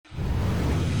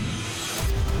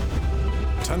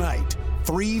Tonight,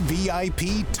 3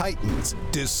 VIP titans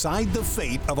decide the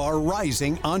fate of our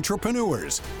rising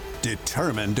entrepreneurs,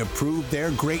 determined to prove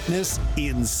their greatness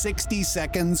in 60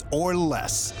 seconds or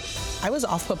less. I was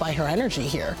off put by her energy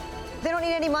here. They don't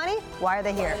need any money? Why are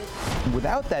they here?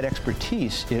 Without that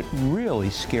expertise, it really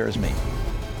scares me.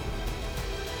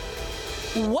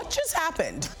 What just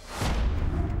happened?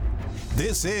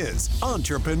 This is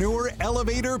Entrepreneur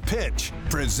Elevator Pitch,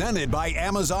 presented by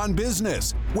Amazon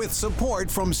Business, with support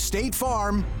from State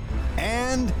Farm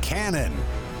and Canon.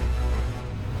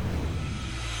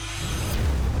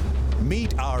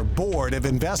 Meet our board of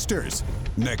investors.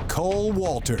 Nicole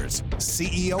Walters,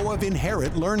 CEO of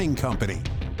Inherit Learning Company.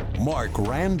 Mark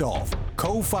Randolph,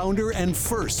 co-founder and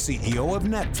first CEO of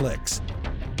Netflix.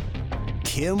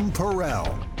 Kim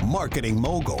Perrell, marketing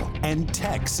mogul and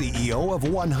tech CEO of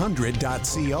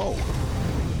 100.co.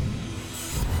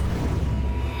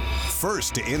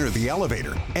 First to enter the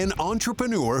elevator, an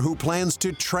entrepreneur who plans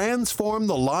to transform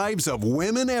the lives of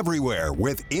women everywhere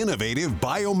with innovative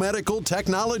biomedical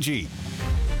technology.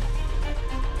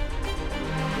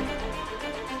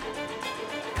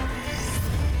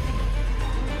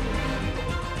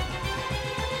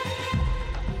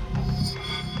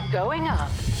 Going up.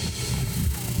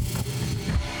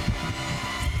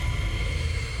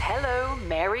 Hello,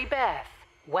 Mary Beth.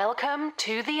 Welcome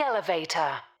to the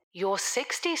elevator. Your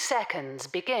 60 seconds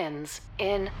begins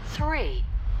in 3,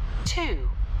 2,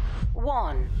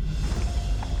 1.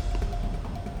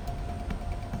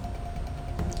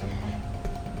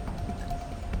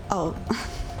 Oh,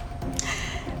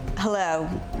 hello.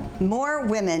 More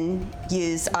women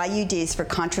use IUDs for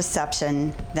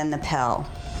contraception than the pill,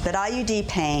 but IUD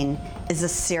pain is a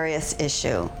serious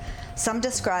issue. Some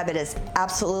describe it as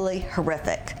absolutely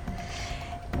horrific.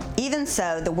 Even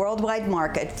so, the worldwide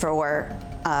market for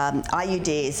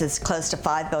IUDs is close to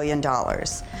 $5 billion.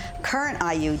 Current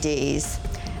IUDs,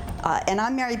 and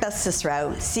I'm Mary Beth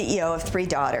Cicero, CEO of 3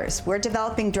 daughters. We're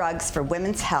developing drugs for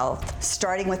women's health,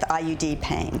 starting with IUD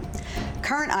pain.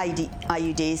 Current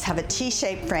IUDs have a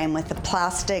T-shaped frame with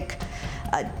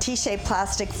a T-shaped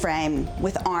plastic frame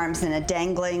with arms and a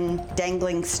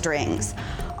dangling strings.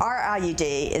 Our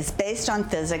IUD is based on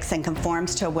physics and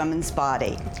conforms to a woman's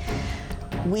body.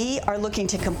 We are looking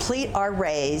to complete our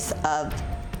raise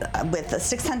with a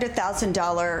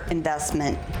 $600,000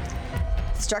 investment,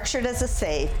 structured as a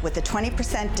safe with a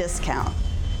 20% discount.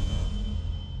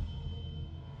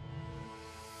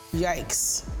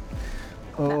 Yikes.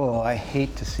 Oh, I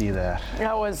hate to see that.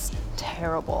 That was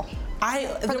terrible.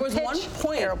 There was one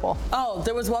point. Terrible. Oh,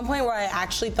 there was one point where I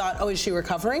actually thought, oh, is she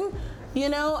recovering? You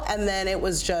know? And then it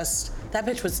was just, that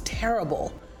bitch was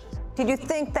terrible. Did you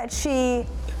think that she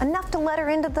enough to let her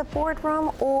into the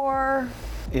boardroom, or?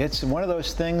 It's one of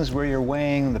those things where you're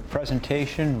weighing the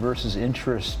presentation versus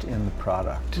interest in the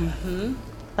product. Mm-hmm.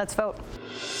 Let's vote.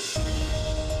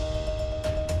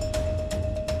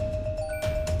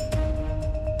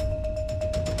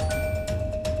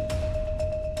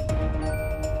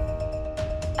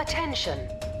 Attention.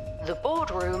 The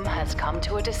boardroom has come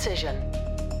to a decision.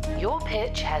 Your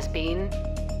pitch has been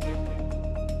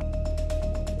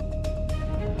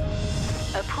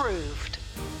approved.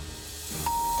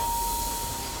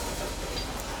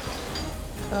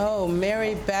 Oh,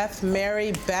 Mary Beth.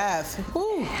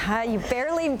 Whew. You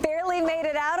barely made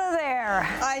it out of there.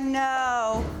 I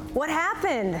know. What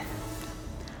happened?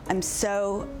 I'm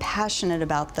so passionate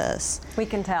about this. We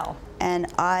can tell. And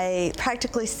I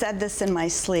practically said this in my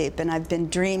sleep, and I've been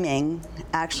dreaming,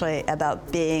 actually,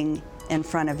 about being in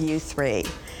front of you 3.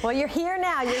 Well, you're here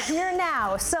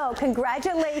now. So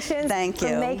congratulations. Thank you.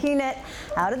 For making it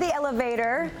out of the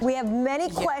elevator. We have many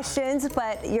questions,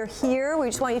 but you're here. We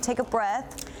just want you to take a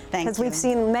breath. Thank you. Because we've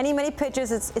seen many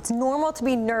pitches. It's normal to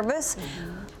be nervous.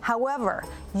 However,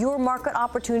 your market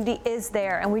opportunity is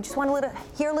there, and we just want to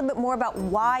hear a little bit more about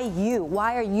why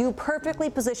are you perfectly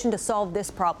positioned to solve this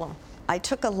problem? I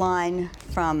took a line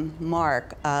from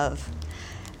Mark of,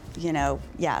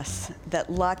 yes,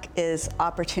 that luck is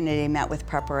opportunity met with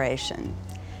preparation.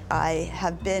 I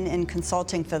have been in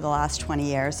consulting for the last 20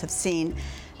 years, have seen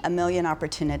a million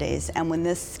opportunities, and when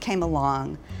this came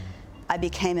along, I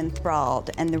became enthralled.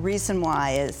 And the reason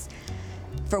why is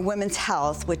for women's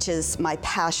health, which is my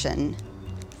passion,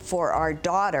 for our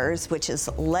daughters, which is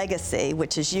legacy,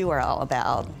 which is you are all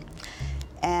about,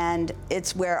 and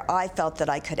it's where I felt that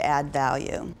I could add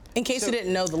value. In case you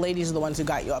didn't know, the ladies are the ones who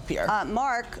got you up here.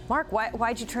 Mark,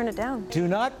 why'd you turn it down? Do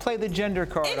not play the gender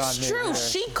card on me. It's true.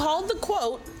 She called the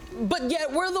quote, but yet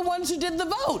we're the ones who did the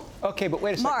vote. Okay, but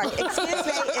wait a second.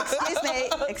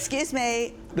 Mark, excuse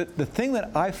me. The thing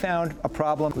that I found a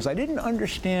problem was I didn't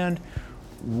understand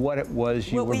what it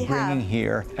was you What were we have. bringing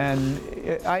here, and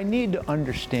I need to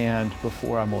understand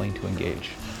before I'm willing to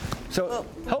engage. So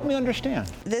help me understand.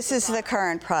 This is the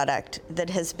current product that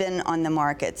has been on the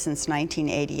market since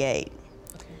 1988.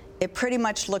 It pretty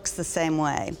much looks the same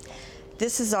way.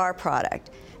 This is our product.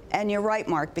 And you're right,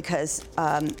 Mark, because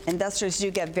investors do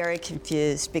get very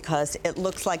confused because it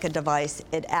looks like a device,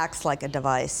 it acts like a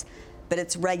device, but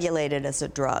it's regulated as a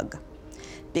drug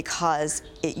because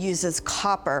it uses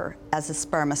copper as a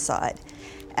spermicide.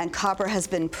 And copper has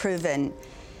been proven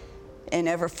in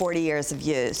over 40 years of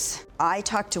use. I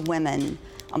talk to women,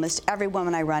 almost every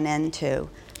woman I run into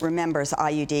remembers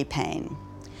IUD pain.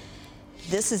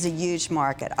 This is a huge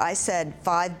market. I said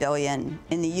 5 billion.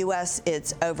 In the US,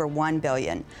 it's over 1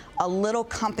 billion. A little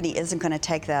company isn't going to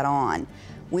take that on.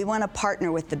 We want to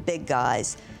partner with the big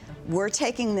guys. We're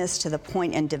taking this to the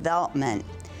point in development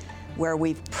where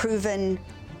we've proven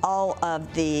all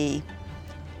of the,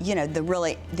 the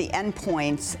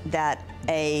endpoints that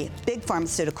a big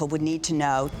pharmaceutical would need to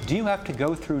know. Do you have to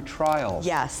go through trials?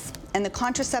 Yes. And the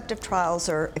contraceptive trials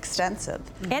are extensive.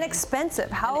 And expensive.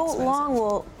 How long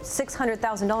will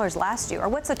 $600,000 last you? Or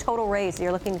what's the total raise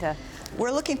you're looking to?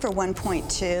 We're looking for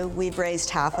 1.2. We've raised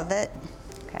half of it.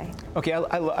 Okay. Okay,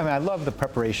 I love the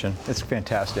preparation. It's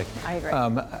fantastic. I agree.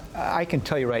 I can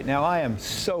tell you right now, I am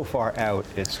so far out.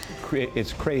 It's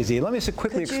crazy. Let me just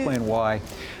quickly explain why.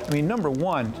 I mean, number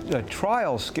one,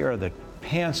 trials scare the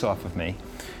pants off of me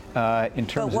in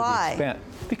terms of the expense.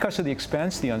 Because of the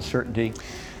expense, the uncertainty.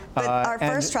 But our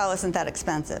first trial isn't that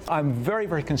expensive. I'm very,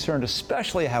 very concerned,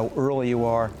 especially how early you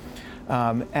are.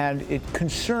 And it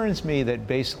concerns me that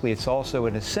basically it's also,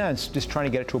 in a sense, just trying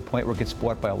to get it to a point where it gets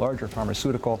bought by a larger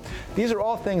pharmaceutical. These are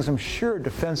all things I'm sure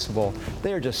defensible.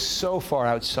 They are just so far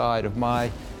outside of my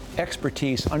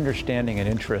expertise, understanding, and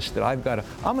interest that I'm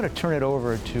going to turn it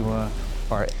over to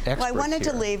our experts. Well, I wanted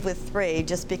here. to leave with 3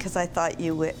 just because I thought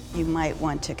you might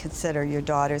want to consider your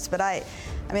daughters. But I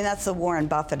mean, that's the Warren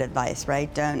Buffett advice,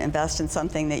 right? Don't invest in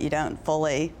something that you don't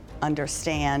fully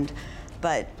understand.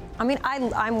 But I mean,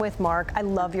 I'm with Mark. I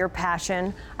love your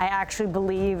passion. I actually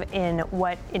believe in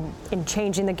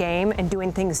changing the game and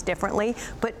doing things differently.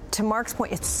 But to Mark's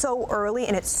point, it's so early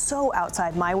and it's so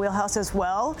outside my wheelhouse as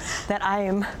well that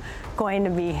I'm going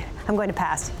to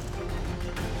pass.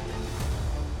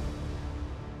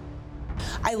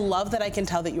 I love that I can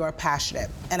tell that you are passionate,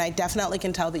 and I definitely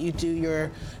can tell that you do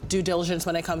your due diligence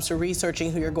when it comes to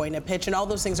researching who you're going to pitch, and all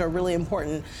those things are really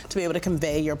important to be able to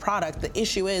convey your product. The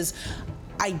issue is,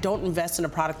 I don't invest in a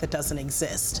product that doesn't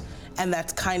exist. And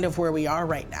that's kind of where we are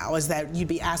right now, is that you'd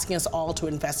be asking us all to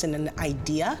invest in an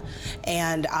idea.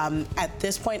 And at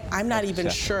this point, I'm not even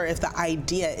sure if the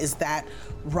idea is that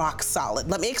rock solid.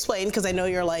 Let me explain, because I know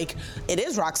you're like, it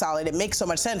is rock solid. It makes so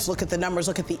much sense. Look at the numbers,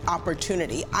 look at the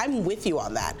opportunity. I'm with you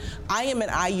on that. I am an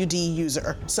IUD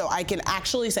user, so I can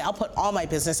actually say, I'll put all my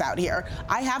business out here.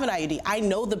 I have an IUD. I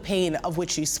know the pain of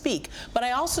which you speak, but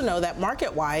I also know that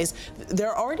market-wise, there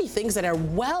are already things that are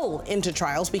well into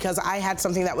trials, because I had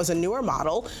something that was a newer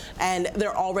model, and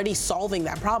they're already solving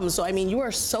that problem. So, I mean, you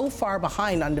are so far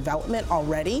behind on development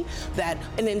already that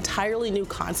an entirely new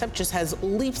concept just has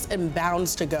leaps and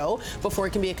bounds to go before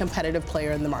it can be a competitive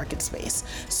player in the market space.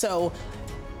 So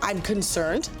I'm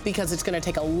concerned, because it's going to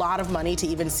take a lot of money to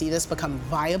even see this become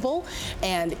viable.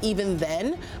 And even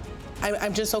then,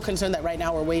 I'm just so concerned that right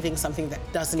now we're waving something that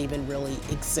doesn't even really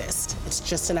exist. It's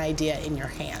just an idea in your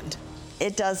hand.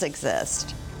 it does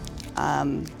exist.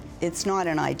 It's not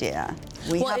an idea.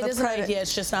 Well, it is an idea,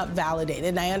 it's just not validated.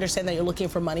 And I understand that you're looking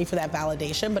for money for that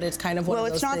validation, but it's kind of one of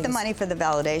those things. Well, it's not the money for the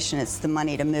validation, it's the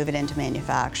money to move it into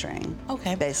manufacturing.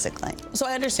 Okay. Basically. So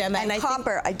I understand that. And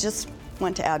copper, I just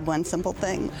want to add one simple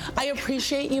thing. I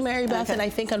appreciate you, Mary Beth, Okay. and I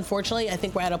think, unfortunately,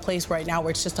 we're at a place right now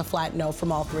where it's just a flat no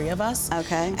from all three of us.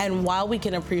 Okay. And while we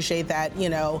can appreciate that,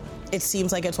 it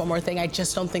seems like it's one more thing, I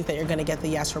just don't think that you're going to get the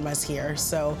yes from us here.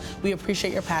 So we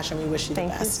appreciate your passion. We wish you the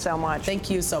best. Thank you so much. Thank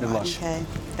you so much. Okay,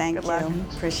 thank you. luck.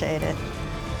 Appreciate it.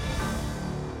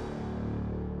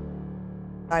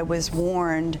 I was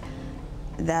warned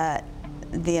that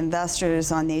the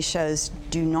investors on these shows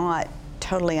do not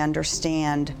totally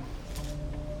understand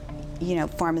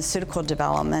pharmaceutical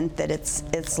development, that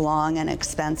it's long and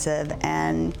expensive,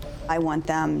 and I want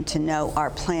them to know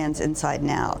our plans inside and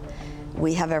out.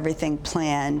 We have everything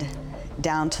planned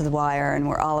down to the wire, and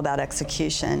we're all about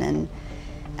execution,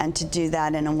 and to do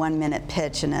that in a 1-minute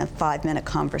pitch and a 5-minute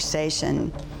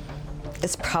conversation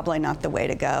is probably not the way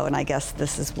to go, and I guess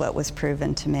this is what was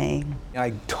proven to me.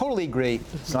 I totally agree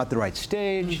it's not the right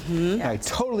stage. I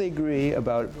totally agree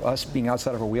about us being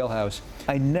outside of our wheelhouse.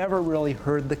 I never really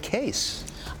heard the case.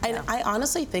 And I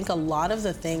honestly think a lot of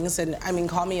the things, and I mean,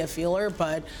 call me a feeler,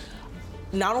 but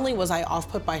not only was I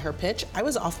off-put by her pitch, I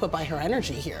was off-put by her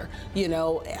energy here. You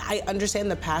know, I understand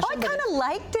the passion. Oh, I kind of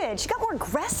liked it. She got more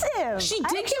aggressive. She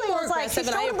did get more aggressive,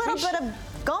 and I showed a little bit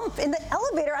of gump in the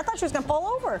elevator. I thought she was going to fall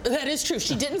over. That is true.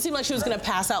 She didn't seem like she was going to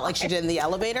pass out like she did in the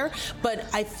elevator, but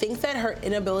I think that her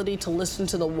inability to listen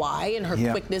to the why and her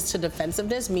quickness to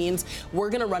defensiveness means we're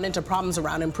going to run into problems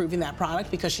around improving that product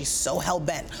because she's so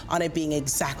hell-bent on it being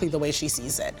exactly the way she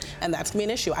sees it. And that's going to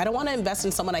be an issue. I don't want to invest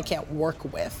in someone I can't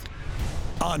work with.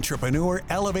 Entrepreneur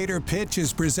Elevator Pitch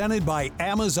is presented by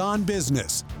Amazon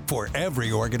Business for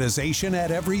every organization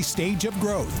at every stage of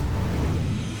growth.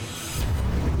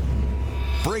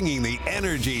 Bringing the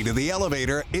energy to the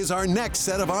elevator is our next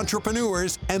set of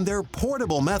entrepreneurs and their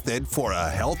portable method for a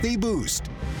healthy boost.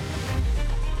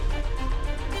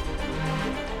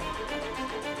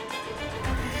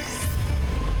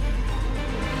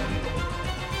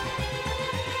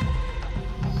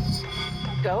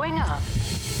 Going up.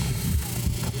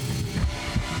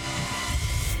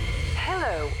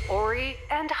 Hello, Ori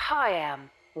and Hyam.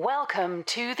 Welcome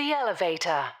to the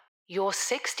elevator. Your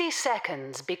 60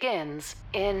 seconds begins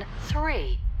in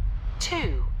 3,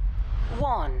 2,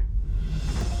 1.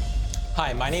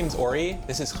 Hi, my name's Ori,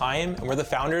 this is Chaim, and we're the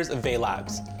founders of Vey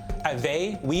Labs. At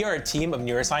Vey, we are a team of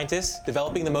neuroscientists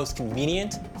developing the most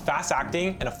convenient,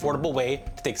 fast-acting, and affordable way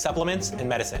to take supplements and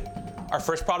medicine. Our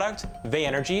first product, Vey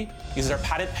Energy, uses our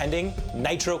patent-pending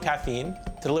nitro caffeine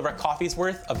to deliver a coffee's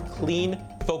worth of clean,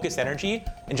 focused energy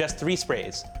in just 3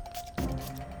 sprays.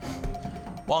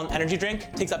 While an energy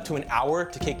drink takes up to an hour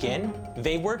to kick in,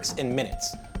 Vey works in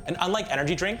minutes. And unlike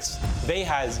energy drinks, Vey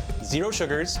has 0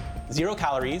 sugars, 0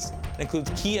 calories, and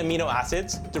includes key amino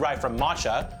acids derived from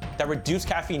matcha that reduce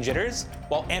caffeine jitters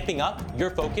while amping up your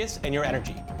focus and your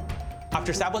energy.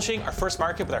 After establishing our first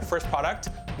market with our first product,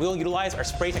 we'll utilize our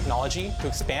spray technology to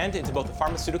expand into both the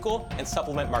pharmaceutical and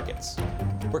supplement markets.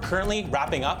 We're currently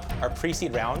wrapping up our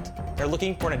pre-seed round. They're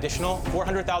looking for an additional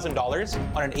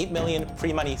 $400,000 on an $8 million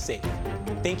pre-money safe.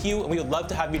 Thank you, and we would love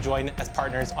to have you join as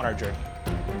partners on our journey.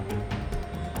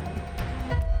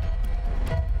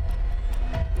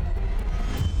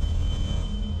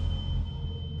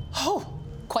 Oh,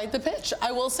 quite the pitch.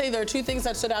 I will say there are 2 things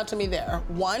that stood out to me there.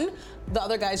 1, the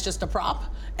other guy's just a prop.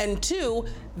 And 2,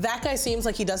 that guy seems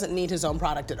like he doesn't need his own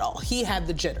product at all. He had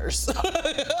the jitters.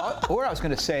 Or I was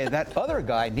going to say that other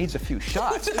guy needs a few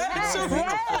shots. Yes.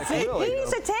 He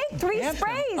needs to take 3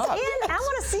 sprays in. I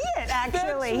want to see it,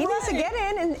 actually. He needs to get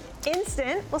in an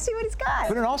instant. We'll see what he's got.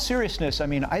 But in all seriousness, I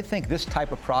mean, I think this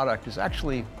type of product is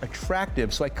actually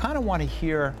attractive, so I kind of want to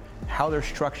hear how they're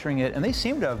structuring it, and they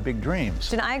seem to have big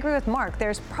dreams. And I agree with Mark.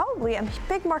 There's probably a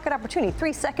big market opportunity.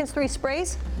 3 seconds, 3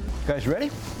 sprays. You guys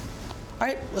ready? All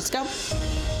right, let's go.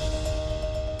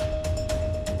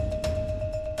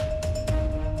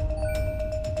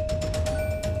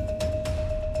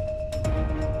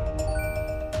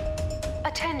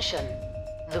 Attention.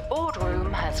 The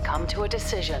boardroom has come to a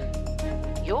decision.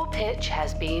 Your pitch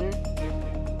has been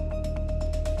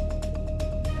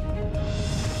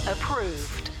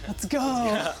approved. Let's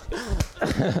go.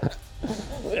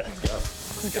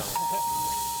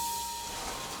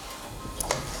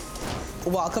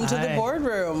 Welcome to the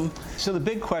boardroom. So the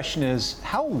big question is,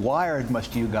 how wired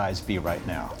must you guys be right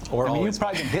now? I mean, you've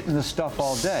probably been hitting this stuff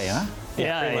all day, huh?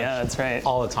 Yeah, that's right.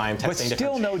 All the time, But testing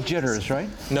still no jitters, right?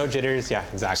 No jitters, yeah,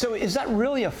 exactly. So is that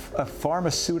really a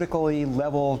pharmaceutically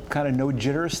level kind of no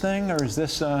jitters thing, or is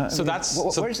this?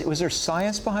 Was there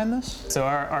science behind this? So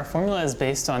our formula is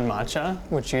based on matcha,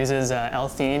 which uses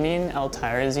L-theanine,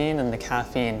 L-tyrosine, and the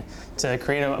caffeine to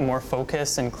create a more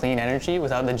focused and clean energy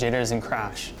without the jitters and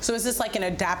crash. So is this like an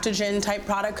adaptogen type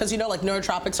product? Because you know, like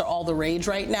neurotropics are all the rage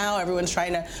right now. Everyone's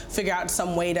trying to figure out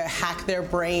some way to hack their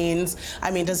brains. I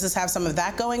mean, does this have some of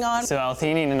that going on? So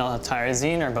L-theanine and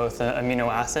L-tyrosine are both amino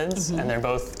acids, and they're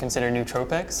both considered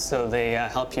nootropics. So they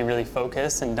help you really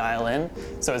focus and dial in.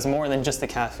 So it's more than just the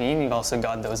caffeine. You've also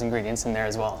got those ingredients in there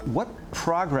as well. What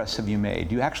progress have you made?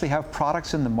 Do you actually have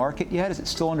products in the market yet? Is it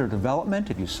still under development?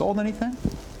 Have you sold anything?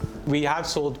 We have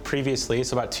sold previously,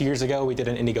 so about 2 years ago, we did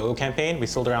an Indiegogo campaign. We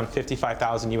sold around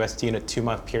 55,000 USD in a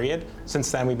 2-month period.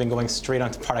 Since then, we've been going straight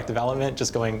onto product development,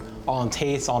 just going all in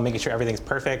taste, all making sure everything's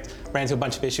perfect. Ran into a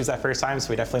bunch of issues that first time, so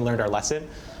we definitely learned our lesson.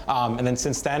 And then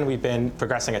since then, we've been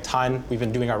progressing a ton. We've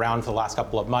been doing our round for the last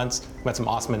couple of months. We met some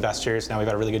awesome investors. Now we've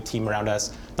got a really good team around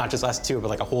us, not just us two, but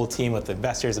like a whole team with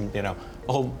investors and a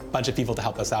whole bunch of people to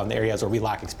help us out in the areas where we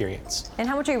lack experience. And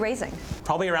how much are you raising?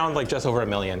 Probably around like just over $1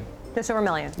 million. Just over $1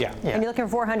 million. Yeah. And you're looking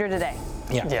for 400 a day.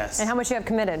 Yeah. Yes. And how much you have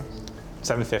committed?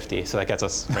 $7.50, so that gets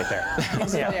us right there.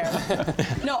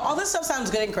 No, all this stuff sounds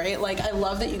good and great. Like, I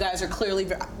love that you guys are clearly,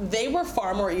 they were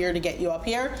far more eager to get you up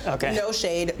here. Okay. No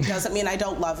shade, doesn't mean I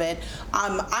don't love it.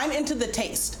 I'm into the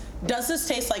taste. Does this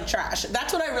taste like trash?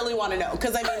 That's what I really want to know.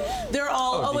 Because, I mean, they're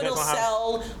all, it'll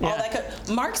sell, all that.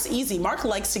 Mark's easy. Mark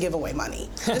likes to give away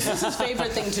money. This is his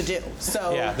favorite thing to do.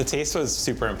 So Yeah, the taste was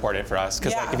super important for us.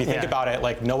 Because like, if you think about it,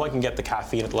 like, no one can get the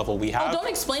caffeine at the level we have. Oh, don't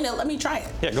explain it. Let me try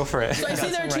it. Yeah, go for it. So I see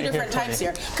there are two different types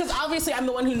here. Because obviously I'm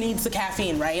the one who needs the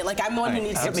caffeine, right? Like, I'm the one who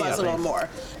needs to buzz a little more.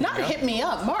 Not hit me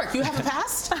up. Mark, you have a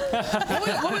past?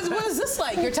 what is this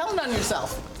like? You're telling on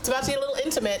yourself. It's about to get a little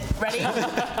intimate. Ready?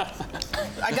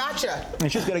 I gotcha.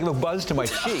 It's just going to give a buzz to my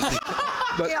cheek.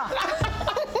 But,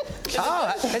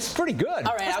 oh, that's pretty good.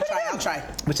 All right, I'll try.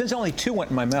 But since only 2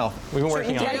 went in my mouth. We've been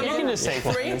working on Yeah, it. you can just take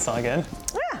one. It's all good.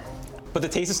 But the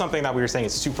taste is something that we were saying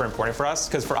is super important for us,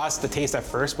 because for us, the taste at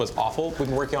first was awful. We've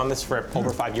been working on this for over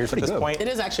 5 years at this point. It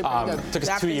is actually pretty good. It took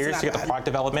us 2 years to get the product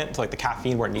development to like the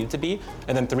caffeine where it needed to be,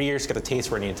 and then 3 years to get the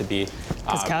taste where it needed to be.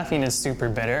 Because caffeine is super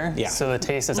bitter, so the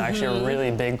taste is actually a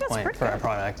really big point for our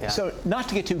product. Yeah. So not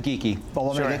to get too geeky,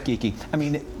 although I'm going to get geeky. I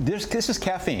mean, this is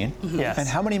caffeine. Yes. And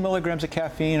how many milligrams of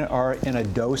caffeine are in a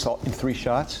dose in 3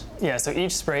 shots? Yeah, so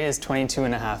each spray is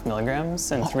 22.5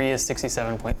 milligrams, and 3 is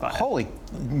 67.5. Holy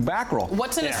mackerel.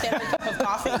 What's in a standard cup of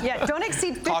coffee? Yeah, don't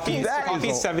exceed 50. Coffee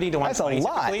is 70 to 120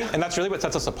 typically, and that's really what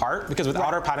sets us apart, because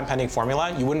without our patent pending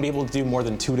formula, you wouldn't be able to do more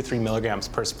than 2 to 3 milligrams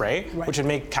per spray, which would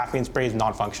make caffeine sprays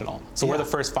non-functional. So we're the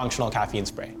first functional caffeine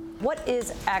spray. What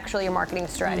is actually your marketing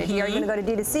strategy? Are you going to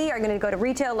go to D2C? Are you going to go to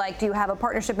retail? Like, do you have a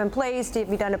partnership in place? Have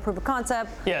you done a proof of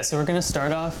concept? Yeah, so we're going to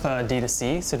start off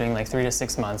D2C, so doing like 3 to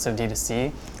 6 months of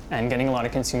D2C, and getting a lot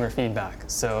of consumer feedback.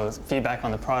 So feedback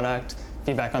on the product,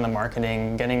 feedback on the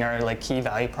marketing, getting our like key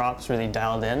value props really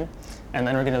dialed in, and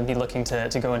then we're going to be looking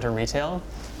to go into retail.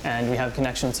 And we have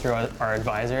connections through our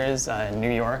advisors in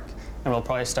New York. And we'll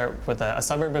probably start with a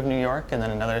suburb of New York and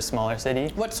then another smaller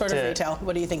city. What sort of retail?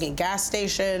 What are you thinking? Gas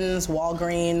stations,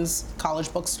 Walgreens,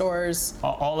 college bookstores?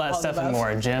 All that stuff and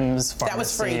more. Gyms,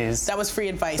 pharmacies. That was free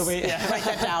advice. Write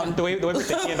that down. The way we're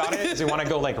thinking about it is we want to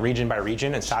go like region by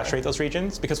region and saturate those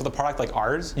regions, because with a product like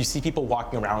ours, you see people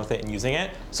walking around with it and using it.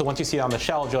 So once you see it on the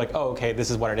shelves, you're like, oh, okay, this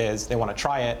is what it is. They want to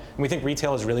try it. And we think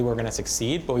retail is really where we're going to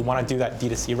succeed, but we want to do that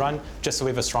D2C run just so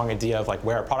we have a strong idea of like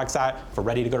where our product's at, if we're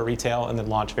ready to go to retail, and then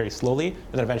launch very slowly, and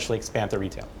then eventually expand to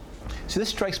retail. So this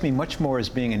strikes me much more as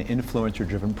being an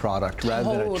influencer-driven product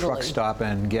rather than a truck stop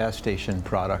and gas station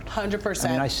product. 100%.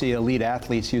 I mean, I see elite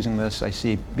athletes using this. I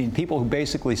see people who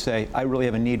basically say, I really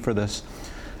have a need for this.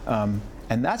 And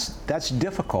that's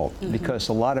difficult because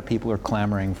a lot of people are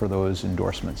clamoring for those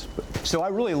endorsements. So I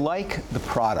really like the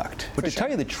product. But to tell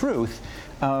you the truth,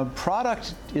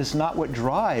 product is not what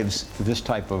drives this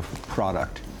type of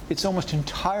product. It's almost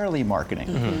entirely marketing.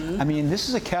 I mean, this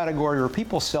is a category where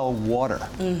people sell water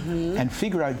and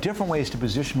figure out different ways to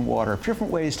position water,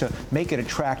 different ways to make it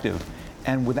attractive.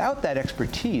 And without that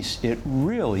expertise, it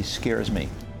really scares me.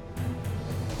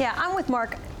 Yeah, I'm with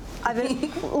Mark. I've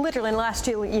been literally in the last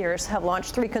 2 years have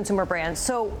launched 3 consumer brands.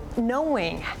 So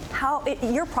knowing how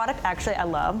your product actually I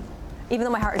love, even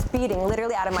though my heart is beating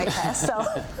literally out of my chest. So,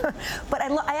 but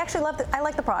I actually love I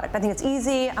like the product. I think it's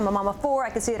easy. I'm a mom of 4. I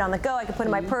can see it on the go. I can put it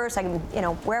in my purse. I can,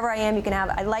 wherever I am, you can have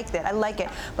it. I like it. I like it.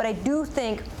 But I do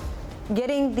think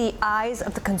getting the eyes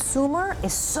of the consumer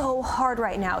is so hard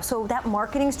right now. So that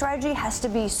marketing strategy has to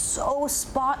be so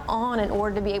spot on in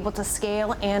order to be able to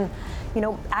scale and,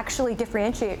 actually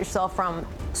differentiate yourself from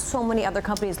so many other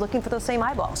companies looking for those same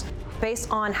eyeballs.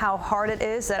 Based on how hard it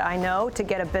is that I know to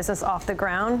get a business off the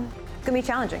ground, it's gonna be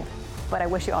challenging, but I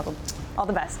wish you all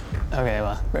the best. Okay,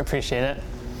 well, we appreciate it.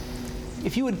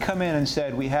 If you had come in and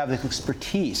said, we have the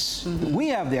expertise, we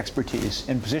have the expertise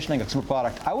in positioning a consumer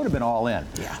product, I would have been all in.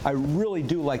 Yeah. I really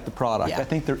do like the product. I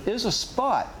think there is a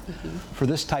spot for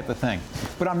this type of thing,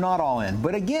 but I'm not all in.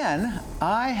 But again,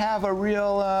 I have a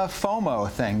real FOMO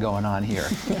thing going on here.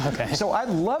 Okay. So I'd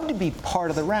love to be part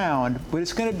of the round, but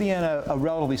it's going to be in a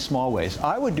relatively small ways.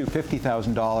 I would do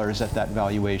 $50,000 at that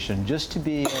valuation just to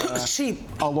be cheap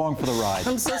along for the ride.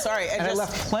 I'm so sorry. I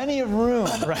left plenty of room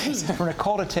for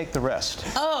Nicole to take the rest. Okay,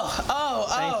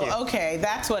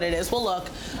 that's what it is. Well, look,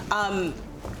 I'm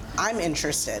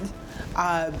interested.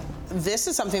 This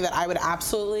is something that I would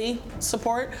absolutely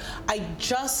support. I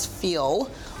just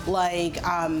feel like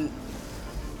I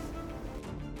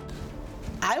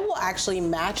will actually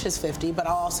match his 50, but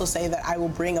I'll also say that I will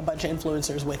bring a bunch of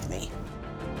influencers with me.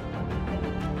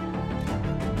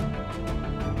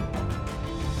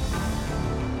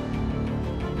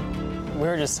 We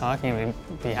were just talking, we'd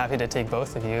be happy to take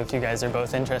both of you if you guys are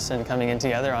both interested in coming in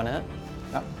together on it.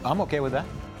 I'm okay with that.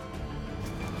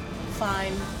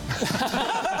 fine.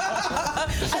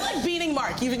 I like beating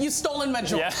Mark. You've stolen my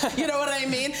joy. Yeah. You know what I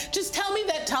mean? Just tell me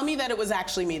that it was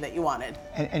actually me that you wanted.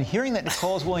 And hearing that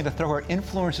Nicole is willing to throw her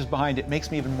influences behind it makes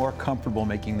me even more comfortable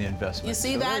making the investment. You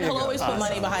see So that? there you He'll go. always put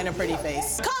money behind a pretty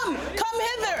face. Come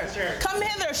hither. Sure. Come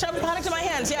hither. Shove the product in my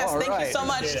hands. Yes, All thank you right. so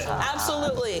much.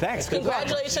 Absolutely. Thanks. Good luck.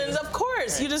 Congratulations. Of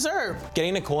course, you deserve.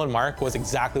 Getting Nicole and Mark was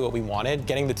exactly what we wanted.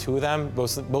 Getting the two of them,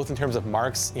 both in terms of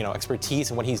Mark's,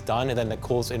 expertise and what he's done, and then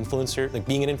Nicole's influencer, like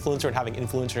being an influencer and having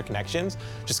influencer connections,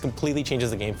 just completely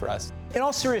changes the game for us. In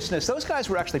all seriousness, those guys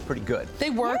were actually pretty good. They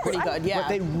were pretty good, yeah. But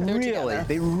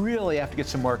they really have to get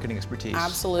some marketing expertise.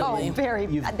 Absolutely. Oh, very.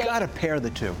 You've got to pair the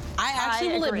two. I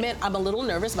actually will agree. admit I'm a little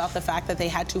nervous about the fact that they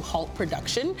had to halt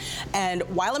production. And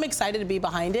while I'm excited to be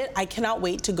behind it, I cannot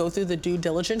wait to go through the due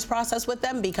diligence process with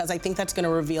them because I think that's going to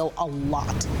reveal a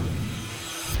lot.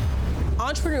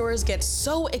 Entrepreneurs get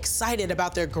so excited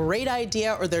about their great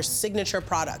idea or their signature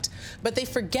product, but they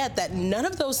forget that none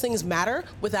of those things matter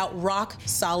without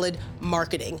rock-solid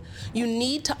marketing. You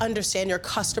need to understand your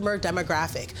customer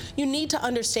demographic. You need to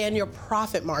understand your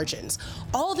profit margins.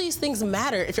 All these things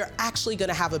matter if you're actually going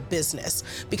to have a business,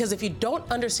 because if you don't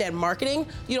understand marketing,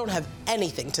 you don't have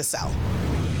anything to sell.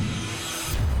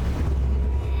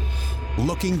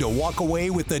 Looking to walk away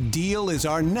with a deal is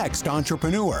our next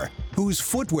entrepreneur, whose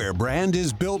footwear brand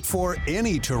is built for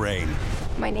any terrain.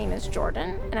 My name is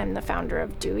Jordan, and I'm the founder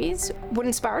of Dewey's. What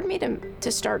inspired me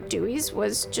to start Dewey's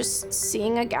was just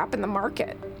seeing a gap in the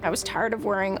market. I was tired of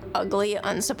wearing ugly,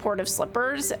 unsupportive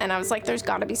slippers, and I was like, there's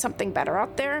gotta be something better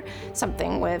out there,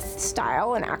 something with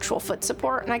style and actual foot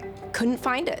support, and I couldn't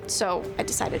find it, so I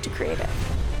decided to create it.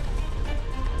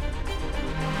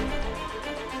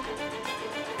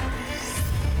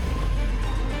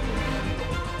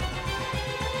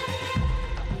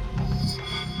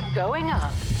 Going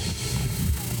up.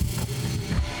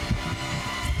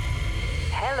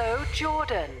 Hello,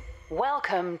 Jordan.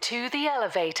 Welcome to the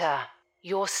elevator.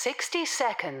 Your 60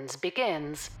 seconds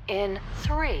begins in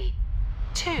 3,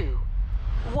 2,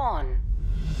 1.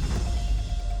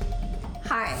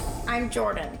 Hi, I'm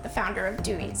Jordan, the founder of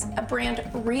Dewey's, a brand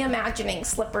reimagining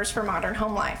slippers for modern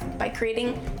home life by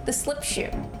creating the Slip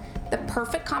Shoe, the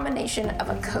perfect combination of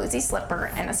a cozy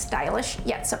slipper and a stylish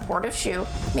yet supportive shoe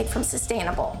made from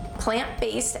sustainable,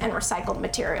 plant-based, and recycled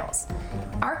materials.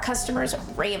 Our customers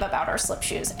rave about our slip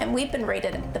shoes, and we've been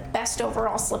rated the best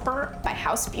overall slipper by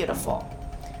House Beautiful.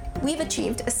 We've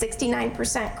achieved a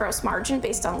 69% gross margin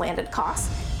based on landed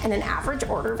costs and an average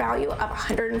order value of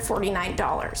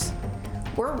 $149.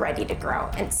 We're ready to grow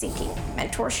and seeking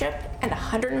mentorship and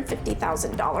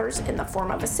 $150,000 in the form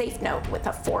of a safe note with a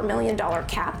 $4 million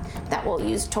cap that we'll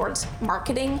use towards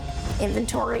marketing,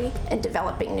 inventory, and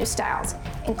developing new styles,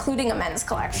 including a men's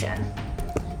collection.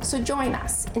 So join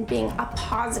us in being a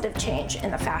positive change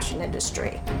in the fashion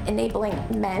industry, enabling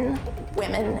men,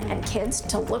 women, and kids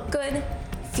to look good,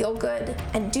 feel good,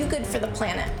 and do good for the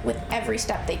planet with every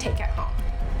step they take at home.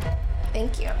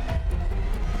 Thank you.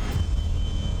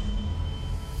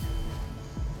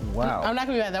 Wow. I'm not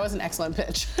going to be mad. That was an excellent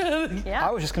pitch. Yeah. I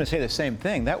was just going to say the same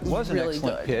thing. That was an Really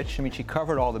excellent good. pitch. I mean, she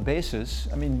covered all the bases.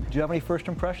 I mean, do you have any first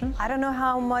impressions? I don't know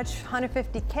how much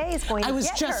 150K is going to I was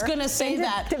get just her gonna say into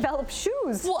that. develop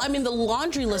shoes. Well, I mean, the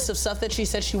laundry list of stuff that she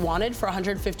said she wanted for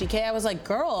 150K, I was like,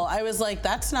 girl,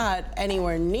 that's not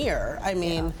anywhere near. I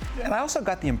mean, And I also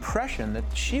got the impression that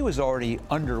she was already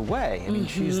underway. I mean,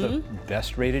 she's the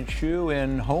best rated shoe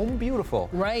in Home Beautiful.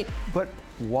 Right. But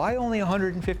why only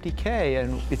 150K?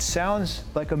 And it sounds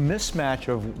like a mismatch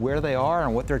of where they are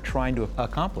and what they're trying to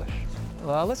accomplish.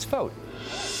 Let's vote.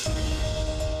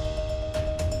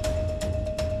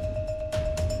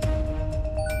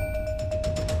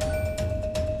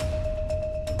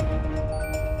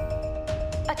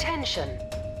 Attention.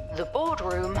 The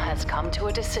boardroom has come to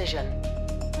a decision.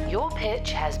 Your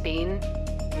pitch has been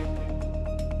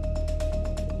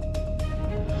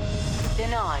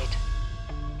denied.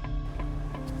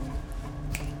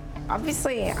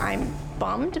 Obviously, I'm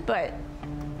bummed, but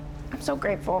I'm so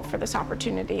grateful for this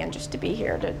opportunity and just to be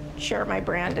here to share my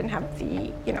brand and have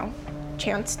the,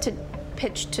 chance to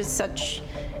pitch to such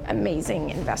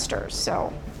amazing investors.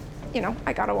 So,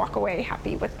 I got to walk away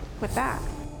happy with that.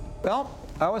 Well,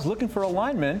 I was looking for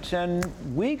alignment, and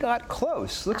we got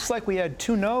close. Looks like we had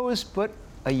 2 no's, but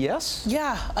a yes?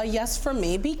 yeah, a yes from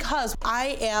me, because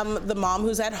I am the mom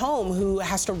who's at home who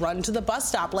has to run to the bus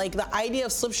stop. Like, the idea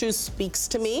of slip shoes speaks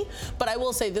to me, but I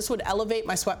will say this would elevate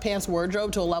my sweatpants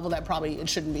wardrobe to a level that probably it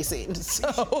shouldn't be seen.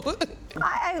 So,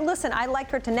 Listen, I liked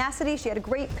her tenacity. She had a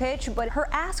great pitch, but her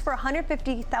ask for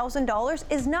 $150,000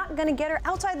 is not going to get her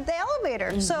outside the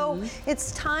elevator. So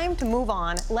it's time to move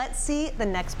on. Let's see the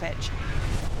next pitch.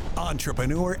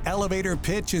 Entrepreneur Elevator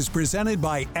Pitch is presented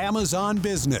by Amazon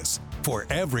Business for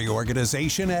every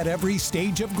organization at every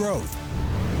stage of growth.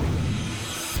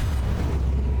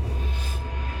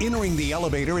 Entering the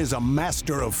elevator is a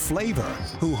master of flavor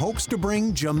who hopes to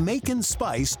bring Jamaican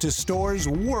spice to stores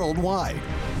worldwide.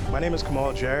 My name is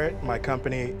Kamal Jarrett. My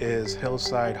company is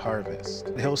Hillside Harvest.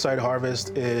 Hillside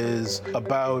Harvest is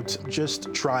about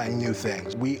just trying new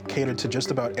things. We cater to just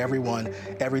about everyone,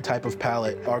 every type of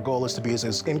palate. Our goal is to be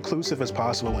as inclusive as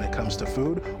possible when it comes to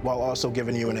food, while also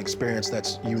giving you an experience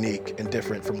that's unique and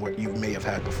different from what you may have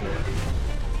had before.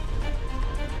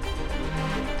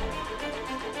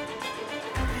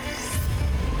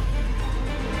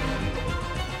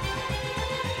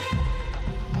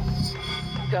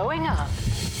 Going up.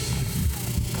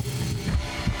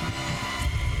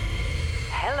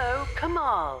 Hello,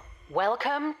 Kamal.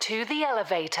 Welcome to the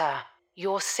elevator.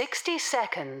 Your 60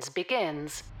 seconds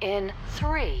begins in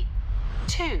 3,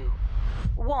 2,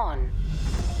 1.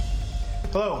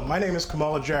 Hello, my name is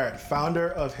Kamala Jarrett,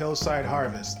 founder of Hillside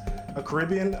Harvest, a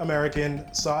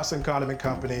Caribbean-American sauce and condiment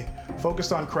company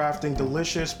focused on crafting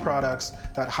delicious products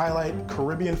that highlight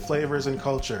Caribbean flavors and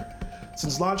culture.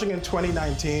 Since launching in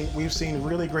 2019, we've seen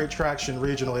really great traction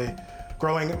regionally,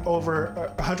 growing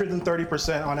over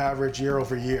 130% on average year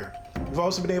over year. We've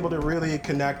also been able to really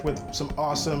connect with some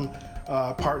awesome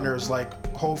partners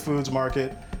like Whole Foods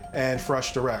Market and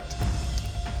Fresh Direct.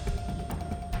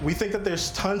 We think that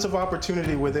there's tons of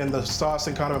opportunity within the sauce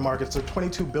and condiment market. It's a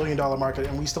 $22 billion market,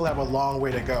 and we still have a long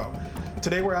way to go.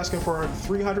 Today, we're asking for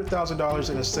 $300,000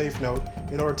 in a safe note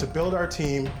in order to build our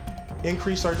team,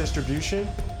 increase our distribution,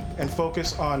 and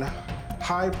focus on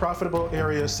high profitable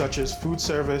areas such as food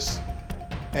service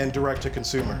and direct to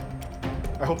consumer.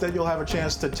 I hope that you'll have a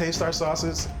chance to taste our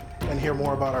sauces and hear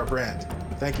more about our brand.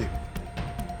 Thank you.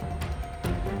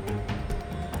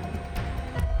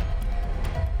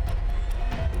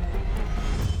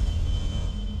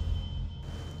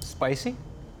 Spicy?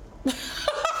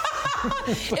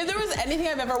 If there was anything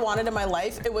I've ever wanted in my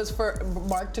life, it was for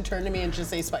Mark to turn to me and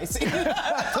just say spicy.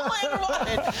 That's all I ever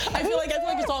wanted. I feel like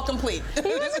it's all complete. It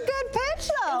was a good pitch,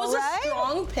 though, It was right? a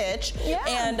strong pitch. Yeah.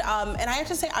 And I have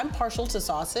to say, I'm partial to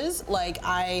sauces. Like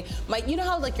you know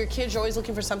how like your kids are always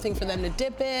looking for something for them to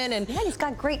dip in, and Yeah, he's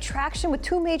got great traction with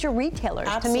 2 major retailers.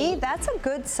 Absolutely. To me, that's a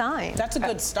good sign. that's a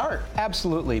good start.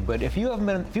 Absolutely, but if you've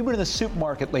been in the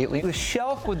supermarket lately, the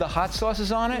shelf with the hot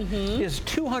sauces on it is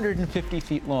 250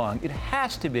 feet long. It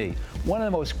has to be one of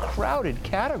the most crowded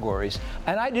categories,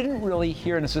 and I didn't really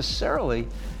hear necessarily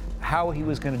how he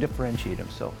was going to differentiate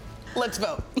himself. Let's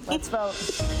vote. Let's vote.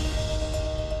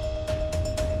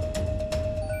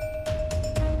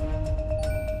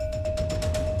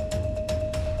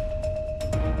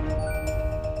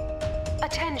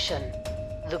 Attention.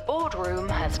 The boardroom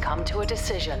has come to a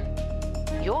decision.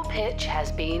 Your pitch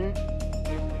has been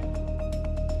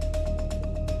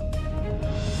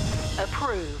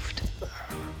approved.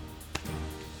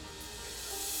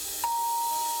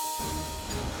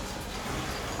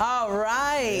 All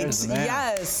right. There's the man.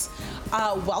 Yes.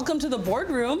 Welcome to the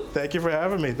boardroom. Thank you for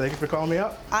having me. Thank you for calling me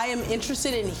up. I am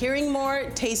interested in hearing more,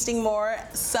 tasting more.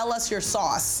 Sell us your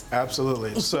sauce.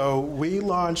 Absolutely. So we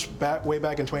launched way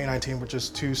back in 2019 with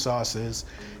just 2 sauces.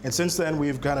 And since then,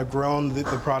 we've kind of grown the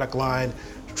product line,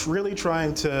 really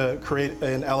trying to create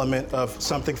an element of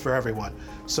something for everyone.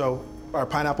 So our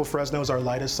pineapple Fresno is our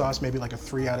lightest sauce, maybe like a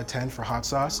 3 out of 10 for hot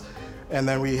sauce. And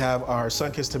then we have our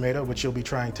Sunkist tomato, which you'll be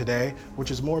trying today,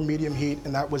 which is more medium heat,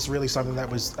 and that was really something that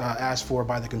was asked for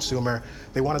by the consumer.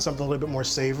 They wanted something a little bit more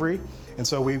savory, and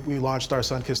so we launched our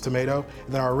Sunkist tomato.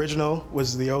 And then our original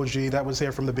was the OG, that was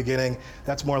here from the beginning.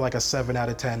 That's more like a 7 out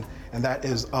of 10, and that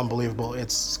is unbelievable.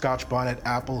 It's Scotch bonnet,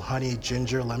 apple, honey,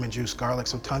 ginger, lemon juice, garlic,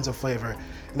 so tons of flavor.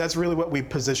 And that's really what we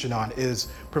position on, is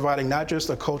providing not just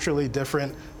a culturally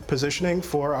different positioning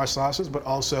for our sauces, but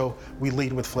also we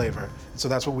lead with flavor. So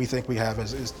that's what we think we have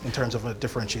is in terms of a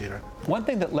differentiator. One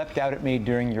thing that leapt out at me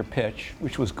during your pitch,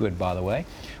 which was good, by the way,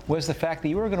 was the fact that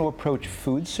you were going to approach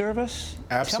food service.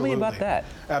 Absolutely. Tell me about that.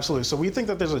 Absolutely. So we think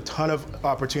that there's a ton of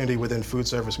opportunity within food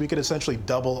service. We could essentially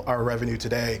double our revenue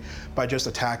today by just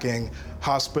attacking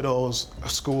hospitals,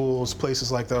 schools, places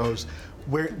like those.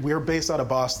 We're based out of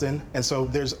Boston, and so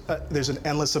there's an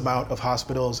endless amount of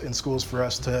hospitals and schools for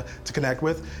us to connect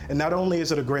with. And not only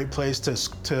is it a great place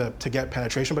to get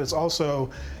penetration, but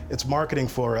it's marketing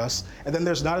for us. And then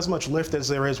there's not as much lift as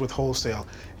there is with wholesale.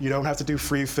 You don't have to do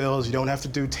free fills, you don't have to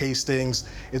do tastings.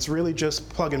 It's really just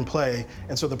plug and play,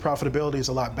 and so the profitability is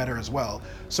a lot better as well.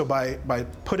 So by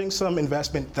putting some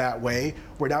investment that way,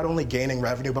 we're not only gaining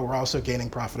revenue, but we're also gaining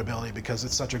profitability because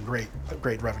it's such a great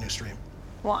revenue stream.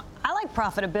 Well, I like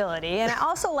profitability, and I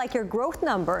also like your growth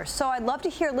numbers. So I'd love to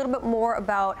hear a little bit more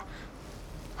about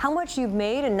how much you've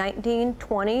made in 19,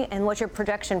 20, and what's your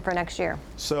projection for next year?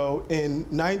 So in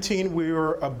 19, we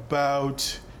were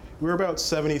about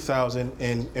 70,000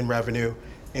 in revenue.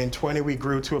 In 20, we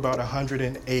grew to about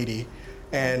 180,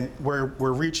 and we're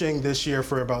reaching this year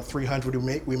for about 300.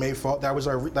 We may fall. That was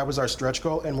our stretch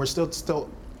goal, and we're still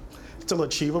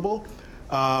achievable.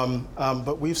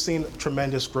 But we've seen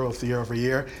tremendous growth year over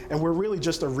year, and we're really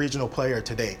just a regional player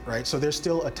to date, right? So there's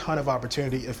still a ton of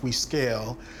opportunity if we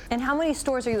scale. And how many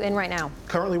stores are you in right now?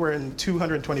 Currently, we're in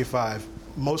 225,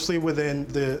 mostly within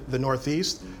the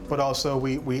Northeast, but also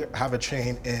we have a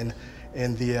chain in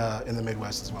the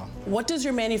Midwest as well. What does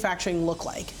your manufacturing look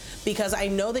like? Because I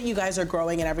know that you guys are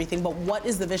growing and everything, but what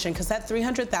is the vision? Because that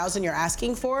 300,000 you're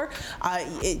asking for,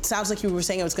 it sounds like you were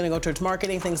saying it was going to go towards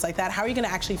marketing, things like that. How are you going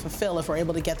to actually fulfill if we're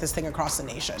able to get this thing across the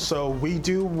nation? So we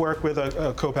do work with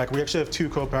a co-packer. We actually have 2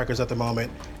 co-packers at the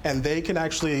moment, and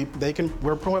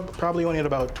we're probably only at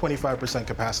about 25%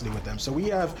 capacity with them. So we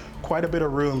have quite a bit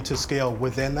of room to scale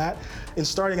within that. In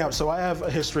starting out, so I have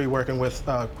a history working with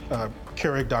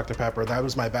Keurig Dr. Pepper. That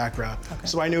was my background. Okay.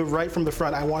 So I knew right from the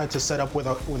front I wanted to set up with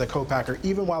a co-packer.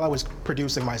 Even while I was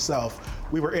producing myself,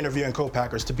 we were interviewing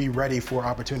co-packers to be ready for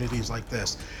opportunities like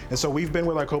this. And so we've been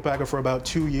with our co-packer for about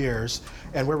 2 years,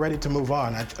 and we're ready to move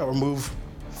on or move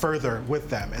further with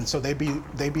them. And so they'd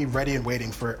be ready and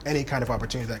waiting for any kind of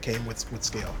opportunity that came with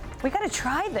scale. We got to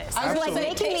try this. I was like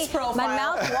making my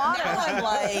mouth water. Now I'm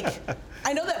like,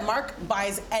 I know that Mark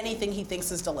buys anything he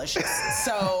thinks is delicious.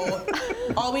 So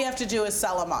all we have to do is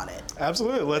sell him on it.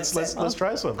 Absolutely. Let's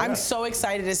try some. I'm so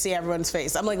excited to see everyone's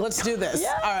face. I'm like, let's do this.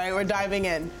 Yeah. All right, we're diving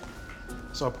in.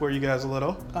 So I'll pour you guys a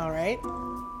little. All right.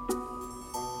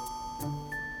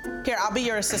 Here, I'll be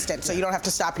your assistant, so you don't have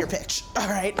to stop your pitch. All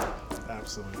right.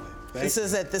 Absolutely. This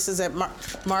is it.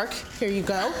 Mark, here you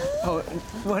go. Oh,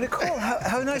 well, Nicole,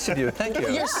 how nice of you. Thank you.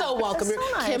 You're so welcome. That's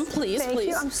so nice. Kim, please. Thank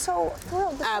you. I'm so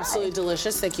thrilled to try. Absolutely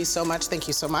delicious. Thank you so much. Thank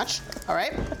you so much. All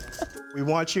right. We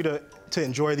want you to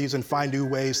enjoy these and find new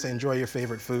ways to enjoy your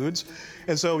favorite foods.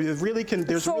 And so you really can,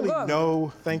 there's so really good.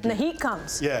 no, thank you. And the heat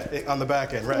comes. Yeah, on the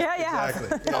back end, right? Yeah.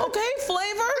 Exactly. Yeah. Okay,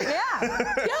 flavor.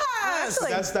 Yeah.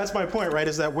 Yes. That's my point, right?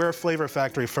 Is that we're a flavor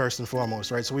factory first and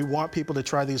foremost, right? So we want people to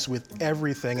try these with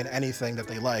everything and anything that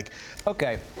they like.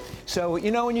 Okay, so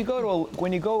you know when you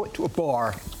go to a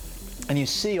bar and you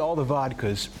see all the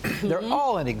vodkas, they're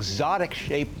all in exotic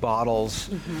shaped bottles.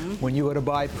 When you go to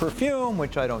buy perfume,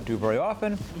 which I don't do very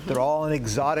often, they're all in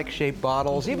exotic shaped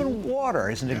bottles. Even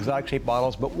water is in exotic shaped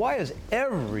bottles. But why is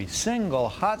every single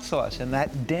hot sauce in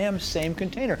that damn same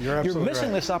container? You're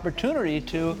missing this opportunity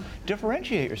to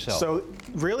differentiate yourself. So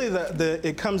really,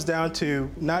 it comes down to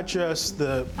not just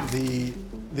the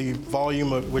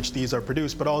volume of which these are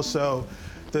produced, but also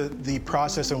the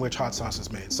process in which hot sauce is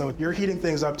made. So you're heating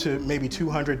things up to maybe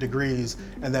 200 degrees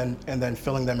and then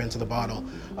filling them into the bottle.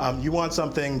 You want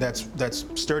something that's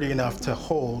sturdy enough to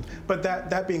hold. But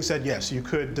that being said, yes, you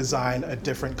could design a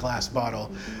different glass bottle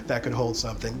that could hold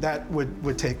something. That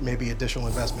would take maybe additional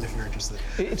investment if you're interested.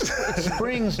 It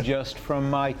springs just from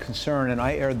my concern, and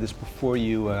I aired this before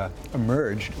you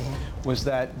emerged, was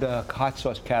that the hot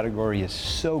sauce category is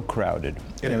so crowded.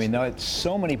 I mean, now it's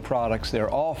so many products. They're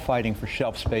all fighting for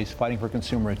shelf space, fighting for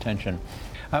consumer attention.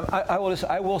 I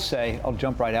will say, I'll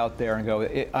jump right out there and go,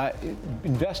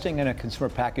 investing in a consumer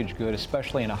packaged good,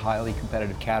 especially in a highly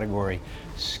competitive category,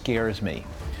 scares me.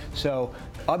 So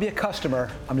I'll be a customer.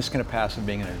 I'm just going to pass on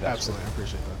being an investor. Absolutely, I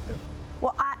appreciate that. Yeah.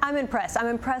 Well, I'm impressed. I'm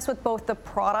impressed with both the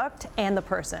product and the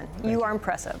person. You are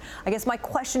impressive. I guess my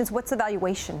question is, what's the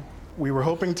valuation? We were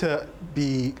hoping to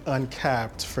be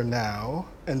uncapped for now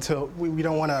until we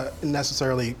don't want to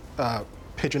necessarily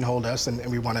pigeonhole us, and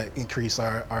we want to increase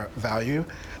our value.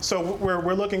 So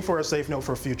we're looking for a safe note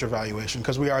for future valuation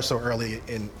because we are so early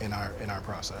in our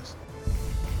process.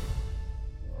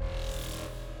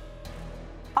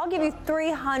 I'll give you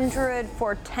 $300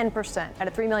 for 10% at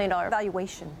a $3 million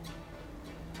valuation.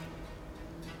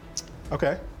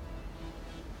 Okay.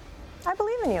 I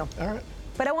believe in you. All right.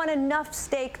 But I want enough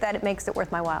stake that it makes it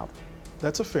worth my while.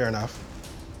 That's a fair enough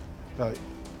value.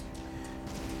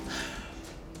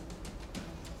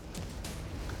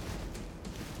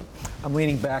 I'm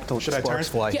leaning back to let the sparks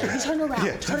fly. Yeah, you turn around.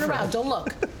 Yeah, turn around. Don't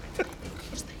look.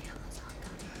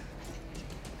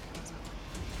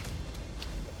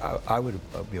 I would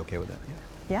be okay with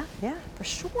that. Yeah, for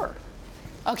sure.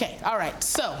 Okay, all right.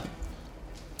 So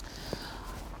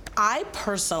I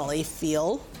personally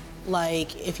feel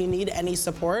like if you need any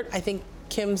support, I think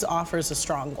Kim's offer is a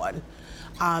strong one.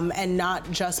 And not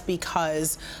just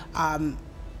because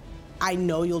I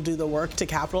know you'll do the work to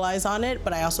capitalize on it,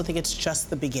 but I also think it's just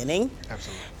the beginning.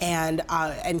 Absolutely.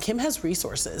 And Kim has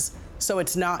resources, so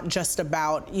it's not just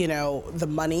about, you know, the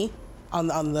money on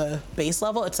the base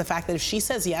level. It's the fact that if she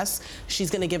says yes, she's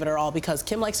going to give it her all, because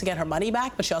Kim likes to get her money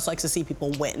back, but she also likes to see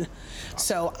people win.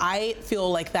 So I feel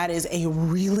like that is a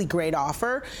really great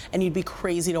offer, and you'd be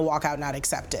crazy to walk out and not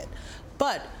accept it.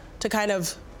 But to kind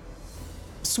of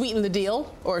sweeten the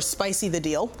deal, or spicy the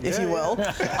deal, if you will.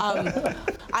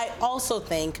 I also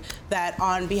think that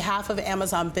on behalf of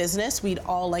Amazon Business, we'd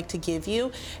all like to give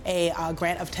you a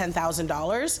grant of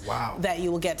 $10,000 that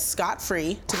you will get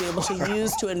scot-free to be able to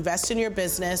use to invest in your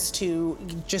business, to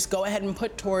just go ahead and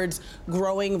put towards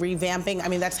growing, revamping. I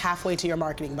mean, that's halfway to your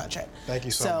marketing budget. Thank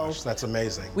you so much. That's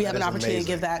amazing. We have an opportunity to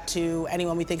give that to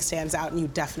anyone we think stands out, and you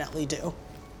definitely do.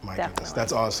 My goodness,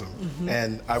 that's awesome.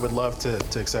 And I would love to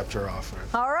accept your offer.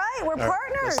 All right, we're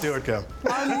partners. Let's do it, Kim.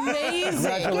 Amazing.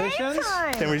 Congratulations. Game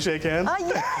time. Can we shake hands?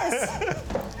 Yes.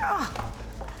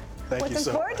 Thank you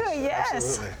so forward much. to it, yes.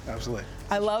 Absolutely, absolutely.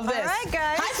 I love this. All right,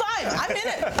 guys. High five, I'm in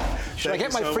it. Should I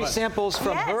get my free samples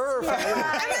from her? I'm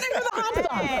in it for the hot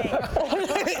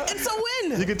dog. It's a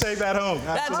win. You can take that home.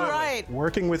 That's Absolutely. right.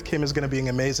 Working with Kim is going to be an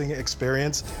amazing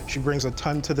experience. She brings a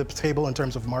ton to the table in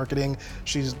terms of marketing.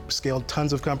 She's scaled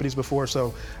tons of companies before,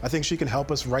 so I think she can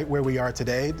help us right where we are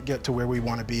today get to where we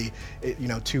want to be,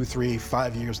 2, 3,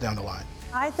 5 years down the line.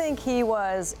 I think he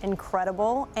was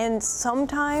incredible, and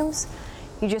sometimes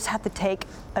you just have to take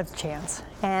a chance.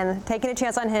 And taking a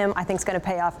chance on him, I think, is going to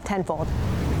pay off tenfold.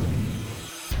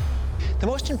 The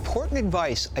most important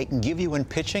advice I can give you in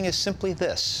pitching is simply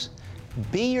this: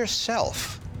 be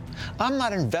yourself. I'm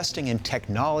not investing in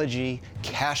technology,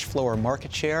 cash flow, or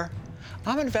market share.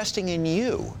 I'm investing in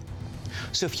you.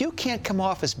 So if you can't come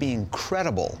off as being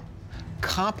credible,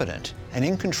 competent, and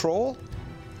in control,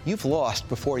 you've lost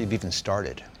before you've even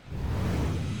started.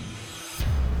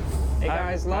 Hey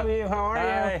guys, love you. How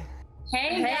are you?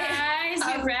 Hey guys,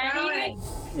 you ready?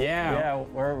 Yeah,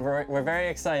 we're very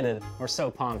excited. We're so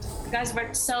pumped. You guys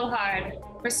worked so hard.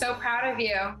 We're so proud of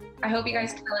you. I hope you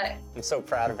guys kill it. I'm so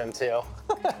proud of him too.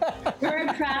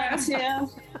 We're proud too.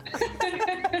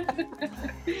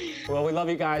 Well, we love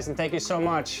you guys and thank you so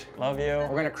much. Love you.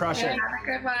 We're gonna crush it. Have a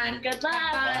good one. Good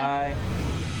luck. Bye.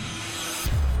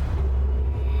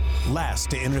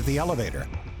 Last to enter the elevator,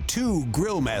 2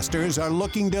 grill masters are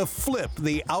looking to flip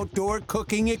the outdoor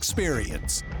cooking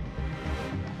experience.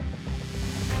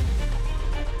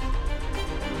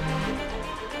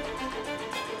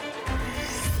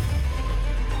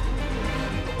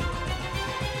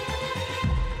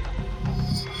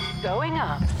 Going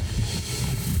up.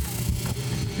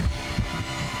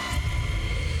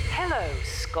 Hello,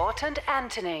 Scott and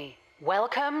Anthony.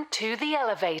 Welcome to the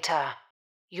elevator.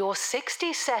 Your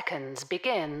 60 seconds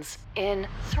begins in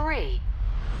 3,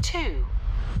 2,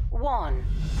 1.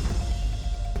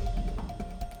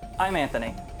 I'm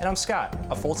Anthony. And I'm Scott,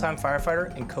 a full-time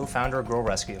firefighter and co-founder of Grill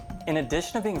Rescue. In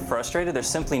addition to being frustrated there's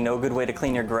simply no good way to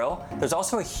clean your grill, there's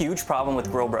also a huge problem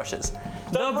with grill brushes.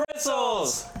 The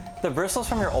bristles! The bristles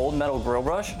from your old metal grill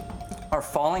brush are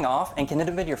falling off and can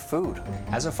inhibit your food.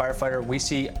 As a firefighter, we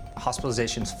see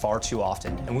hospitalizations far too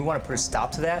often, and we want to put a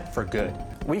stop to that for good.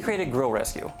 We created Grill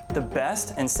Rescue, the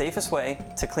best and safest way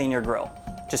to clean your grill.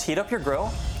 Just heat up your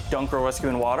grill, dunk Grill Rescue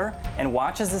in water, and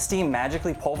watch as the steam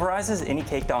magically pulverizes any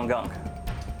caked on gunk.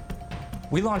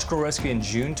 We launched Grill Rescue in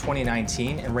June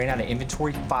 2019 and ran out of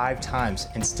inventory 5 times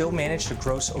and still managed to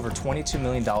gross over $22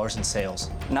 million in sales.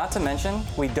 Not to mention,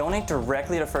 we donate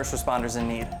directly to first responders in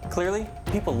need. Clearly,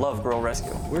 people love Grill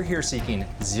Rescue. We're here seeking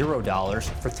 $0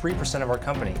 for 3% of our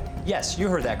company. Yes, you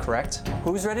heard that correct.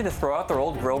 Who's ready to throw out their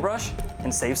old grill brush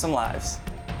and save some lives?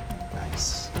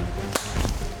 Nice.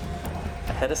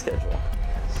 Ahead of schedule.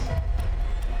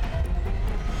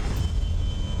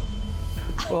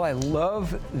 Well, I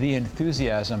love the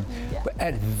enthusiasm,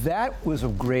 and that was a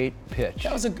great pitch.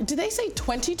 That was did they say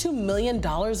 $22 million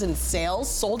in sales,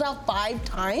 sold out 5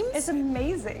 times? It's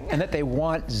amazing. And that they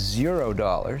want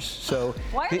 $0. So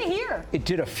why are they here? It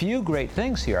did a few great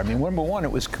things here. I mean, number one,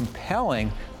 it was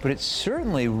compelling, but it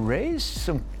certainly raised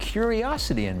some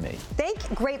curiosity in me.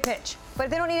 Great pitch. But if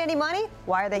they don't need any money,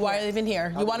 why are they here? Why are they even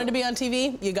here? You wanted to be on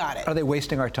TV? You got it. Are they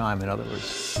wasting our time, in other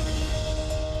words?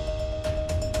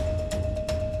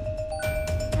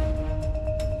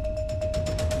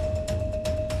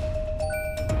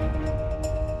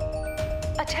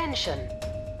 Attention.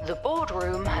 The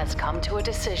boardroom has come to a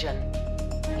decision.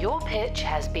 Your pitch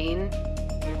has been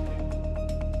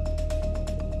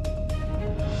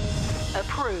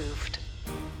approved.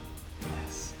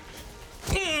 Yes.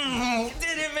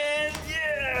 Did it, man!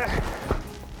 Yeah!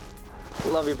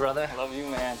 Love you, brother. Love you,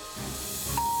 man.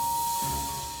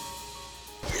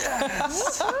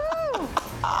 Yes.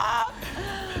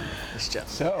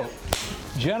 So,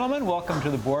 gentlemen, welcome to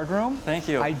the boardroom. Thank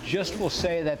you. I just will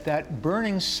say that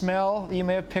burning smell you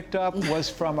may have picked up was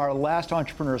from our last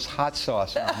entrepreneur's hot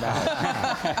sauce in our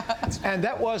mouth. And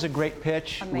that was a great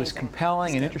pitch. Amazing. It was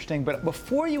compelling and interesting. But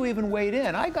before you even weighed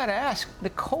in, I got to ask,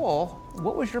 Nicole,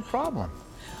 what was your problem?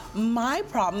 My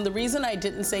problem, the reason I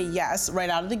didn't say yes right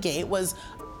out of the gate was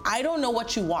I don't know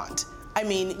what you want. I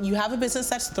mean, you have a business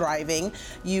that's thriving.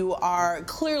 You are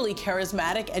clearly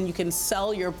charismatic and you can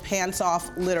sell your pants off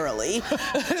literally.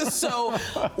 So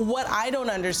what I don't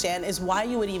understand is why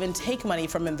you would even take money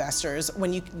from investors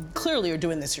when you clearly are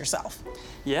doing this yourself.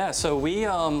 Yeah, so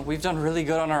we've done really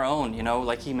good on our own. You know,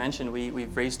 like he mentioned,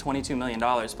 we've raised $22 million,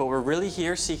 but we're really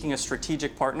here seeking a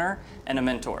strategic partner and a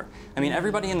mentor. I mean,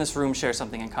 everybody in this room shares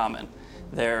something in common.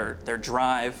 Their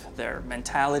drive, their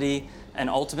mentality, and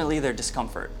ultimately their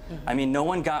discomfort. I mean, no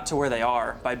one got to where they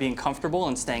are by being comfortable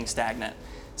and staying stagnant.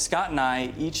 Scott and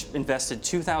I each invested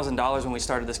 $2,000 when we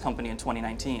started this company in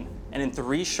 2019. And in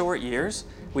 3 short years,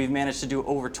 we've managed to do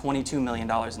over $22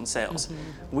 million in sales.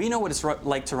 We know what it's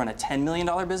like to run a $10 million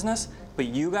business, but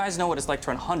you guys know what it's like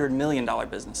to run $100 million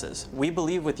businesses. We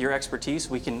believe with your expertise,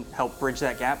 we can help bridge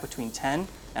that gap between 10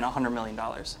 and $100 million.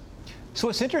 So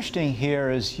what's interesting here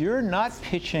is you're not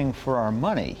pitching for our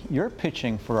money, you're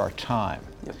pitching for our time.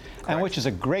 Yep, and which is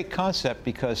a great concept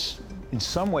because in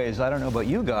some ways, I don't know about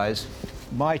you guys,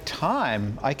 my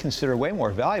time I consider way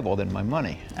more valuable than my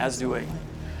money. As do we.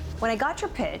 When I got your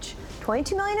pitch,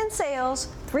 22 million in sales,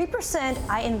 3%,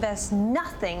 I invest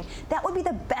nothing. That would be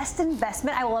the best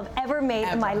investment I will have ever made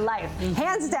in my life,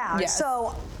 hands down. Yes.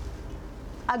 So,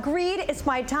 agreed, it's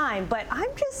my time, but I'm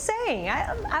just saying,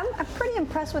 I'm pretty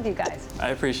impressed with you guys. I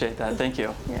appreciate that, thank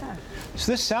you. Yeah.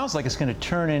 So this sounds like it's going to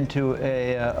turn into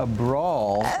a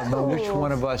brawl about which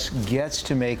one of us gets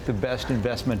to make the best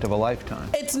investment of a lifetime.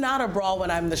 It's not a brawl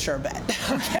when I'm the sure bet.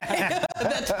 Okay?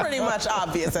 That's pretty much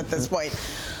obvious at this point.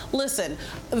 Listen,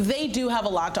 they do have a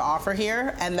lot to offer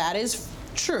here, and that is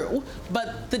true,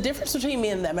 but the difference between me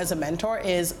and them as a mentor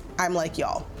is I'm like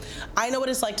y'all. I know what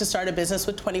it's like to start a business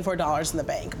with $24 in the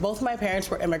bank. Both my parents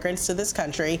were immigrants to this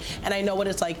country, and I know what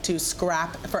it's like to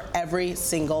scrap for every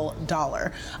single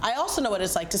dollar. I also know what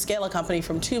it's like to scale a company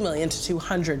from 2 million to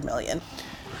 200 million.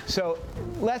 So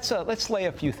let's lay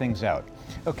a few things out.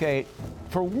 Okay,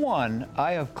 for one,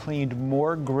 I have cleaned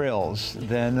more grills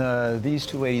than these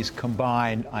two ladies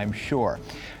combined, I'm sure.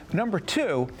 Number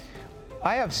two,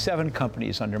 I have 7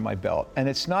 companies under my belt, and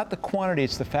it's not the quantity,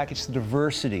 it's the fact, it's the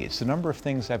diversity, it's the number of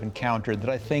things I've encountered that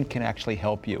I think can actually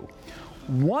help you.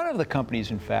 One of the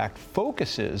companies, in fact,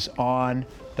 focuses on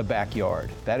the backyard.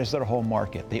 That is their whole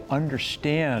market. They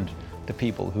understand the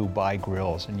people who buy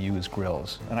grills and use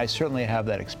grills, and I certainly have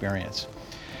that experience.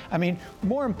 I mean,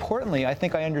 more importantly, I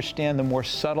think I understand the more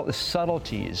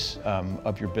subtleties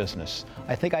of your business.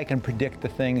 I think I can predict the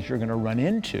things you're going to run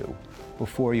into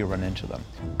before you run into them.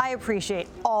 I appreciate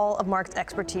all of Mark's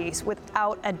expertise,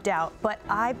 without a doubt, but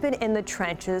I've been in the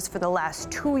trenches for the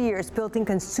last 2 years building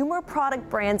consumer product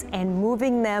brands and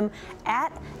moving them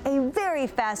at a very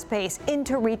fast pace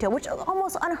into retail, which is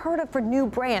almost unheard of for new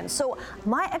brands. So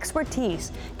my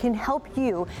expertise can help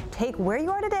you take where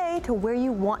you are today to where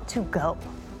you want to go.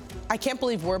 I can't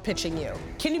believe we're pitching you.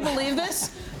 Can you believe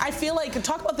this? I feel like,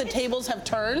 talk about the tables have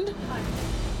turned.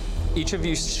 Each of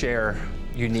you share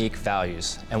unique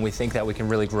values, and we think that we can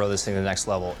really grow this thing to the next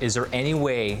level. Is there any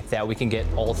way that we can get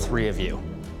all 3 of you?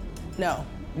 No.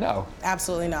 No.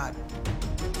 Absolutely not.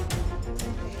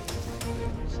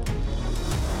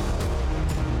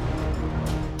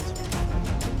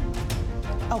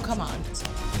 Oh, come on.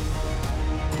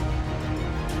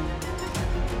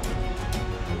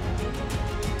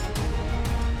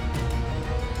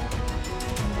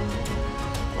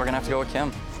 We're gonna have to go with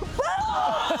Kim.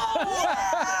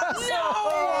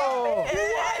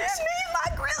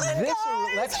 This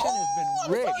election has been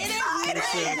rigged.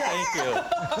 Thank you.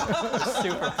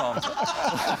 Super pumped.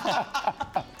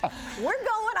 We're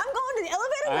going. I'm going to the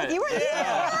elevator with you right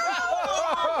now.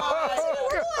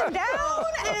 We're going down,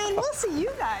 and we'll see you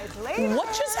guys later. What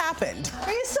just happened?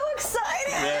 Are you so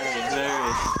excited?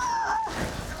 Very.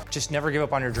 Just never give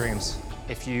up on your dreams.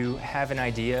 If you have an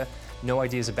idea, no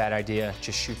idea is a bad idea,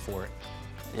 just shoot for it.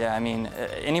 Yeah, I mean,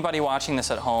 anybody watching this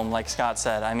at home, like Scott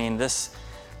said, I mean, this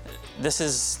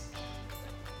is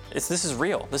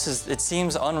real. It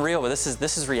seems unreal, but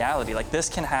this is reality. Like, this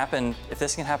can happen. If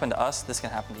this can happen to us, this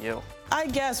can happen to you. I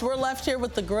guess we're left here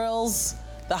with the grills,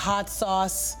 the hot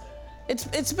sauce.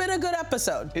 It's been a good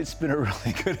episode. It's been a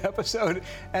really good episode,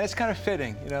 and it's kind of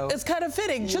fitting, you know. It's kind of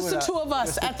fitting. Just the 2 of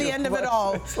us at the end of it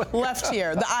all, left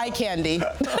here, the eye candy.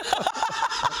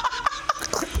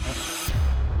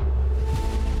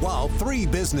 While 3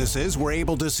 businesses were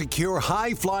able to secure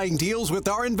high-flying deals with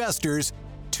our investors,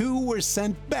 2 were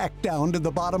sent back down to the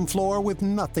bottom floor with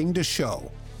nothing to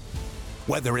show.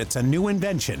 Whether it's a new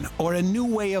invention or a new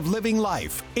way of living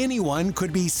life, anyone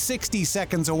could be 60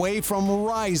 seconds away from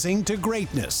rising to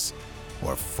greatness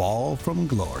or fall from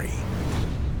glory.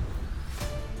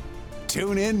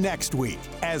 Tune in next week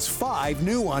as 5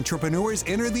 new entrepreneurs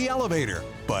enter the elevator.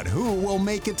 But who will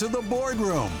make it to the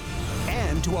boardroom?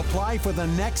 And to apply for the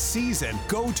next season,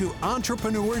 go to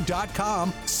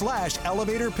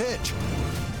entrepreneur.com/elevator pitch.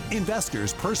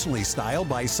 Investors personally styled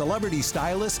by celebrity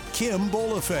stylist Kim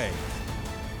Bolafay.